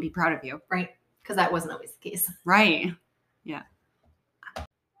mom can be proud of you. Right. Because that wasn't always the case. Right. Yeah.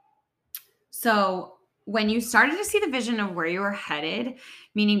 So when you started to see the vision of where you were headed,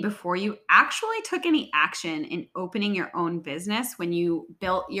 meaning before you actually took any action in opening your own business, when you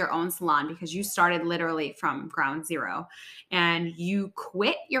built your own salon, because you started literally from ground zero and you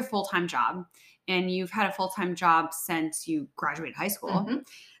quit your full-time job and you've had a full-time job since you graduated high school. Mm-hmm.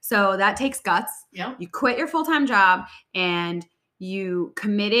 So that takes guts. Yep. You quit your full-time job and you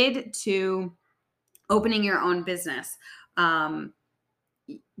committed to opening your own business.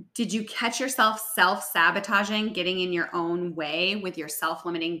 Did you catch yourself self-sabotaging, getting in your own way with your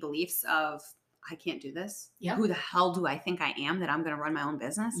self-limiting beliefs of, I can't do this? Yep. Who the hell do I think I am that I'm going to run my own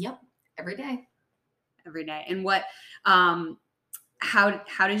business? Yep. Every day. And what, how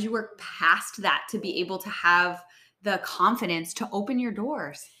did you work past that to be able to have the confidence to open your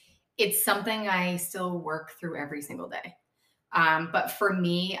doors? It's something I still work through every single day. But for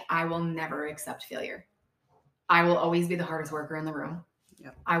me, I will never accept failure. I will always be the hardest worker in the room.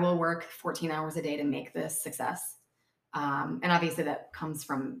 Yep. I will work 14 hours a day to make this success. And obviously that comes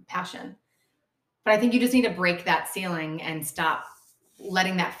from passion. But I think you just need to break that ceiling and stop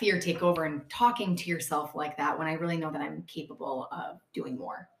letting that fear take over and talking to yourself like that when I really know that I'm capable of doing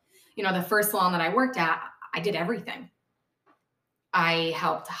more. You know, the first salon that I worked at, I did everything. I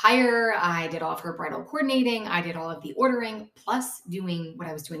helped hire, I did all of her bridal coordinating, I did all of the ordering, plus doing what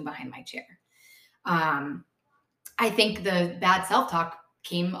I was doing behind my chair. I think the bad self-talk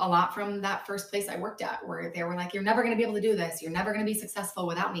came a lot from that first place I worked at, where they were like, you're never going to be able to do this. You're never going to be successful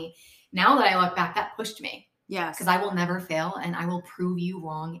without me. Now that I look back, that pushed me. Yes. Because I will never fail, and I will prove you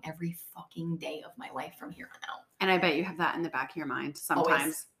wrong every fucking day of my life from here on out. And I bet you have that in the back of your mind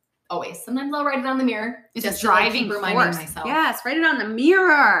sometimes. Always. Sometimes I'll write it on the mirror. It's just a driving to, force. reminding myself. Yes, write it on the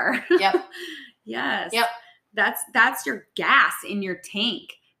mirror. Yep. Yes. Yep. That's your gas in your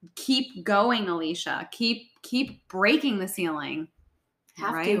tank. Keep going, Alicia. Keep breaking the ceiling.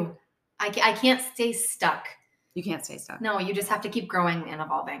 Have to. I can't stay stuck. You can't stay stuck. No, you just have to keep growing and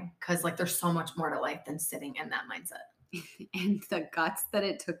evolving, because like there's so much more to life than sitting in that mindset. And the guts that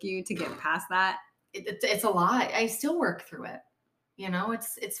it took you to get past that. It's a lot. I still work through it. You know,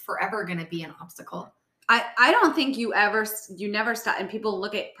 it's forever going to be an obstacle. I don't think you never stop. And people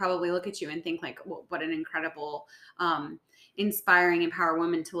probably look at you and think like, well, what an incredible, inspiring, empowered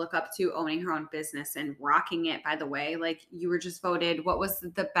woman to look up to, owning her own business and rocking it. By the way, like you were just voted, what was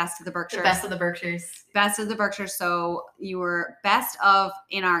the best of the Berkshires? The best of the Berkshires. Best of the Berkshires. So you were best of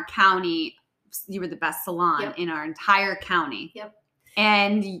in our county. You were the best salon in our entire county. Yep.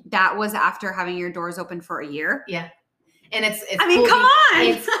 And that was after having your doors open for a year. Yeah. And it's I mean, come on.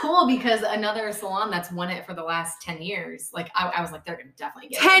 It's cool because another salon that's won it for the last 10 years, like I was like, they're going to definitely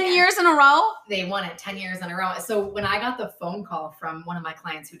get 10 it. years in a row? They won it 10 years in a row. So when I got the phone call from one of my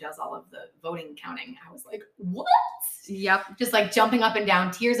clients who does all of the voting counting, I was like, what? Yep. Just like jumping up and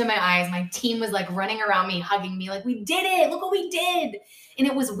down, tears in my eyes. My team was like running around me, hugging me like, we did it. Look what we did. And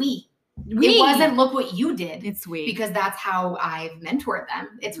it was we. It wasn't look what you did. It's we. Because that's how I've mentored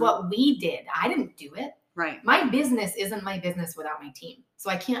them. It's what we did. I didn't do it. Right. My business isn't my business without my team. So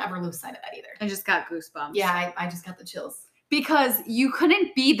I can't ever lose sight of that either. I just got goosebumps. Yeah, I just got the chills. Because you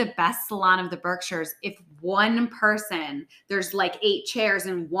couldn't be the best salon of the Berkshires if one person, there's like 8 chairs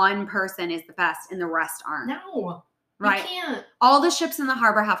and one person is the best and the rest aren't. No. Right. You can't. All the ships in the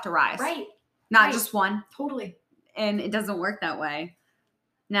harbor have to rise. Right. Not just one. Totally. And it doesn't work that way.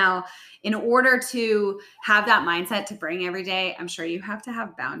 Now, in order to have that mindset to bring every day, I'm sure you have to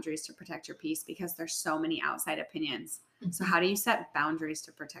have boundaries to protect your peace because there's so many outside opinions. Mm-hmm. So how do you set boundaries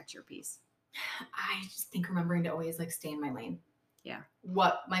to protect your peace? I just think remembering to always like stay in my lane. Yeah.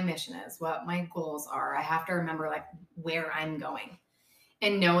 What my mission is, what my goals are. I have to remember like where I'm going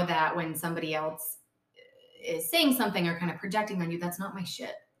and know that when somebody else is saying something or kind of projecting on you, that's not my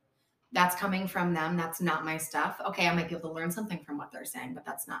shit. That's coming from them. That's not my stuff. Okay, I might be able to learn something from what they're saying, but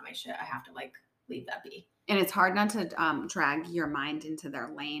that's not my shit. I have to like leave that be. And it's hard not to drag your mind into their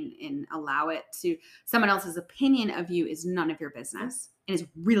lane and allow it to someone else's opinion of you is none of your business. And it's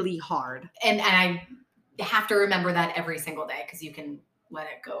really hard. And I have to remember that every single day because you can let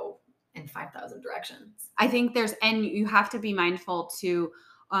it go in 5,000 directions. I think and you have to be mindful to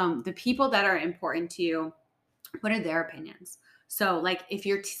the people that are important to you. What are their opinions? So like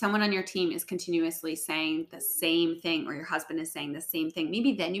if someone on your team is continuously saying the same thing or your husband is saying the same thing,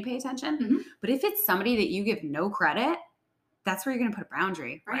 maybe then you pay attention. Mm-hmm. But if it's somebody that you give no credit, that's where you're going to put a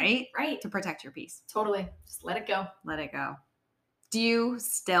boundary, right? Right. To protect your peace. Totally. Just let it go. Let it go. Do you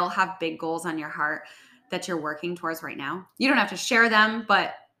still have big goals on your heart that you're working towards right now? You don't have to share them,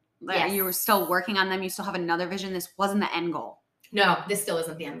 but yes. You're still working on them. You still have another vision. This wasn't the end goal. No, this still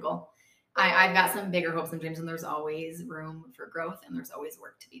isn't the end goal. I've got some bigger hopes and dreams, and there's always room for growth, and there's always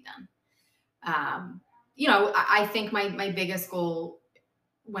work to be done. I think my biggest goal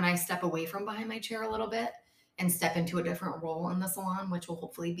when I step away from behind my chair a little bit and step into a different role in the salon, which will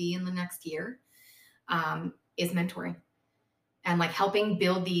hopefully be in the next year, is mentoring. and like helping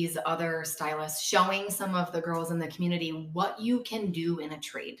build these other stylists, showing some of the girls in the community what you can do in a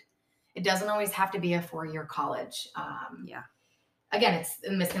trade. It doesn't always have to be a 4-year college. Again, it's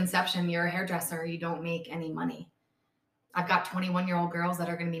a misconception. You're a hairdresser. You don't make any money. I've got 21-year-old girls that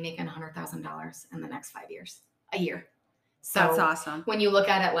are going to be making $100,000 in the next 5 years, a year. So that's awesome. When you look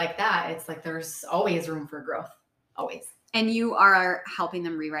at it like that, it's like there's always room for growth. Always. And you are helping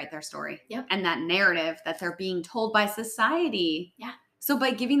them rewrite their story. Yep. And that narrative that they're being told by society. Yeah. So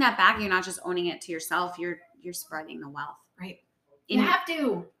by giving that back, you're not just owning it to yourself, you're spreading the wealth. Right. You have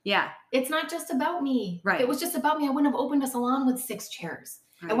to. Yeah. It's not just about me. Right. If it was just about me, I wouldn't have opened a salon with 6 chairs.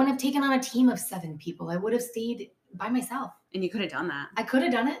 Right. I wouldn't have taken on a team of 7 people. I would have stayed by myself. And you could have done that. I could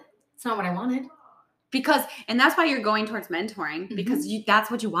have done it. It's not what I wanted. And that's why you're going towards mentoring, because that's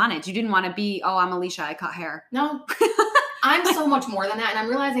what you wanted. You didn't want to be, oh, I'm Alicia, I cut hair. No. I'm so much more than that. And I'm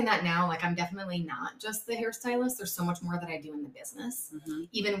realizing that now, like I'm definitely not just the hairstylist. There's so much more that I do in the business,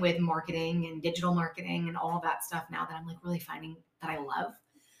 even with marketing and digital marketing and all of that stuff now that I'm like really finding that I love.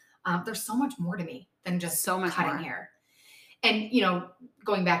 There's so much more to me than just so much cutting more. hair. And,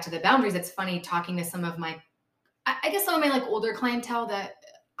 going back to the boundaries, it's funny talking to some of my, I guess some of my like older clientele that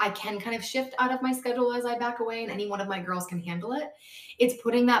I can kind of shift out of my schedule as I back away and any one of my girls can handle it. It's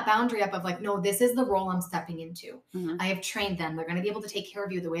putting that boundary up of like, no, this is the role I'm stepping into. I have trained them. They're going to be able to take care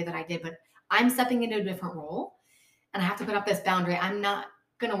of you the way that I did, but I'm stepping into a different role and I have to put up this boundary. I'm not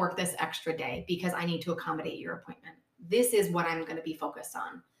going to work this extra day because I need to accommodate your appointment. This is what I'm going to be focused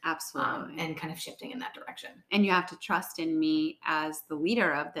on. Absolutely. And kind of shifting in that direction. And you have to trust in me as the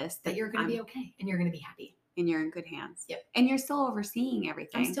leader of this. That you're going to be okay and you're going to be happy. And you're in good hands. Yep. And you're still overseeing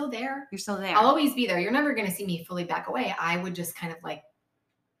everything. I'm still there. You're still there. I'll always be there. You're never going to see me fully back away. I would just kind of like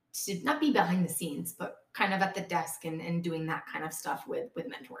to not be behind the scenes, but kind of at the desk and doing that kind of stuff with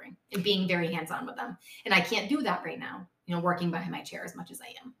mentoring and being very hands-on with them. And I can't do that right now, working behind my chair as much as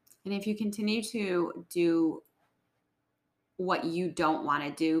I am. And if you continue to do what you don't want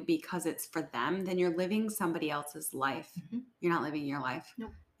to do because it's for them, then you're living somebody else's life. You're not living your life. No.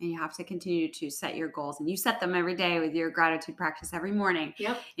 And you have to continue to set your goals. And you set them every day with your gratitude practice every morning.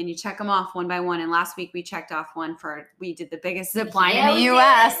 Yep. And you check them off one by one. And last week we checked off one we did the biggest zip line in the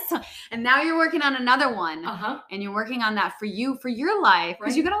US. And now you're working on another one. And you're working on that for you, for your life.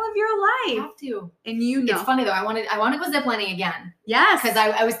 Because you got to live your life. You have to. And It's funny though. I want to go zip lining again. Yes. Because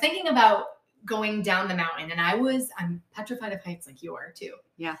I was thinking about going down the mountain and I'm petrified of heights like you are too.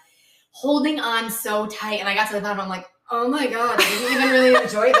 Yeah. Holding on so tight. And I got to the bottom. I'm like, oh my God, I didn't even really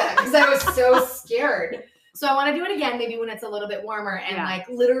enjoy that because I was so scared. So I want to do it again, maybe when it's a little bit warmer and like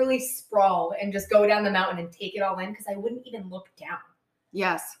literally sprawl and just go down the mountain and take it all in because I wouldn't even look down.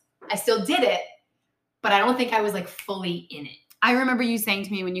 Yes. I still did it, but I don't think I was like fully in it. I remember you saying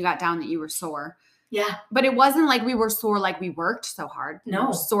to me when you got down that you were sore. Yeah. But it wasn't like we were sore like we worked so hard. No. We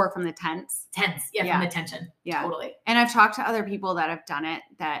were sore from the tense. Yeah, from the tension. Yeah. Totally. And I've talked to other people that have done it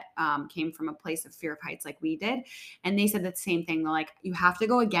that came from a place of fear of heights like we did. And they said the same thing. They're like, you have to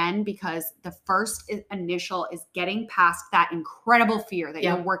go again because the first initial is getting past that incredible fear that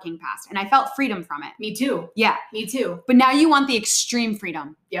you're working past. And I felt freedom from it. Me too. Yeah. Me too. But now you want the extreme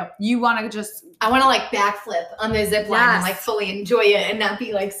freedom. Yep. You want to just... I want to like backflip on the zip line and like fully enjoy it and not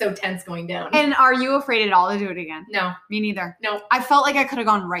be like so tense going down. And are you afraid at all to do it again? No. Me neither. No. I felt like I could have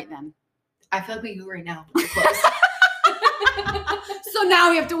gone right then. I feel like we do right now. But we're close. So now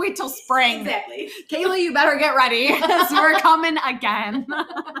we have to wait till spring. Exactly. Kayla, you better get ready. So we're coming again.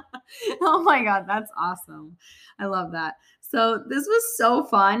 Oh my God, that's awesome. I love that. So this was so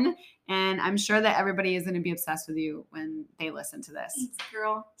fun. And I'm sure that everybody is going to be obsessed with you when they listen to this. Thanks,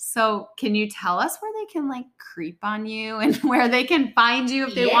 girl. So can you tell us where they can like creep on you and where they can find you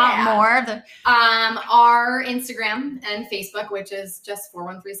if they want more of the... Our Instagram and Facebook, which is just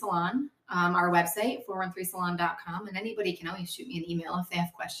 413 Salon. Our website, 413salon.com. And anybody can always shoot me an email if they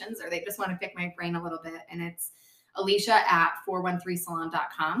have questions or they just want to pick my brain a little bit. And it's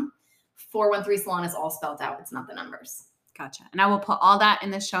alicia@413salon.com. 413 Salon is all spelled out. It's not the numbers. Gotcha. And I will put all that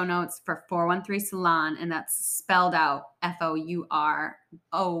in the show notes for 413 Salon, and that's spelled out FOURONE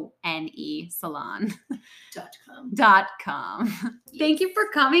salon.com. Thank you for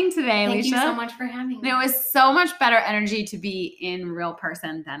coming today, Alicia. Thank you so much for having me. It was so much better energy to be in real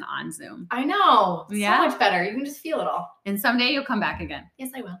person than on Zoom. I know. So much better. You can just feel it all. And someday you'll come back again.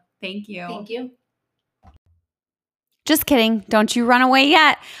 Yes, I will. Thank you. Thank you. Just kidding. Don't you run away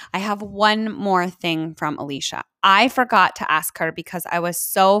yet. I have one more thing from ALICIA. I forgot to ask her because I was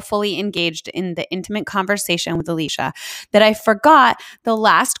so fully engaged in the intimate conversation with ALICIA that I forgot the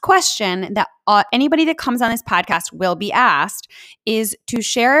last question that anybody that comes on this podcast will be asked is to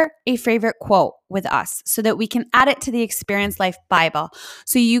share a favorite quote with us so that we can add it to the Experience Life Bible.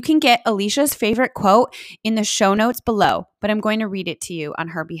 So you can get ALICIA's favorite quote in the show notes below, but I'm going to read it to you on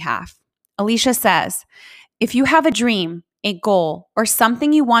her behalf. ALICIA says, "If you have a dream, a goal, or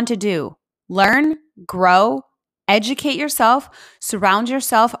something you want to do, learn, grow, educate yourself, surround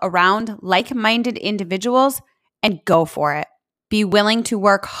yourself around like-minded individuals, and go for it. Be willing to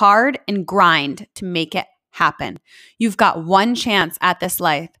work hard and grind to make it happen. You've got one chance at this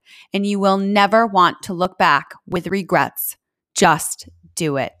life, and you will never want to look back with regrets. Just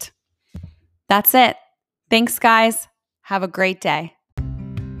do it." That's it. Thanks, guys. Have a great day.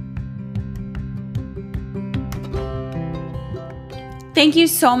 Thank you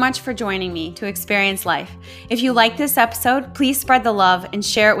so much for joining me to Experience Life. If you like this episode, please spread the love and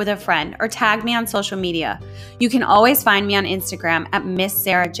share it with a friend or tag me on social media. You can always find me on Instagram at Miss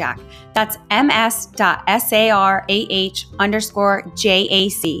Sarah Jack. That's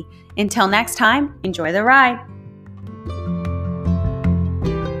ms.sarah_jac. Until next time, enjoy the ride.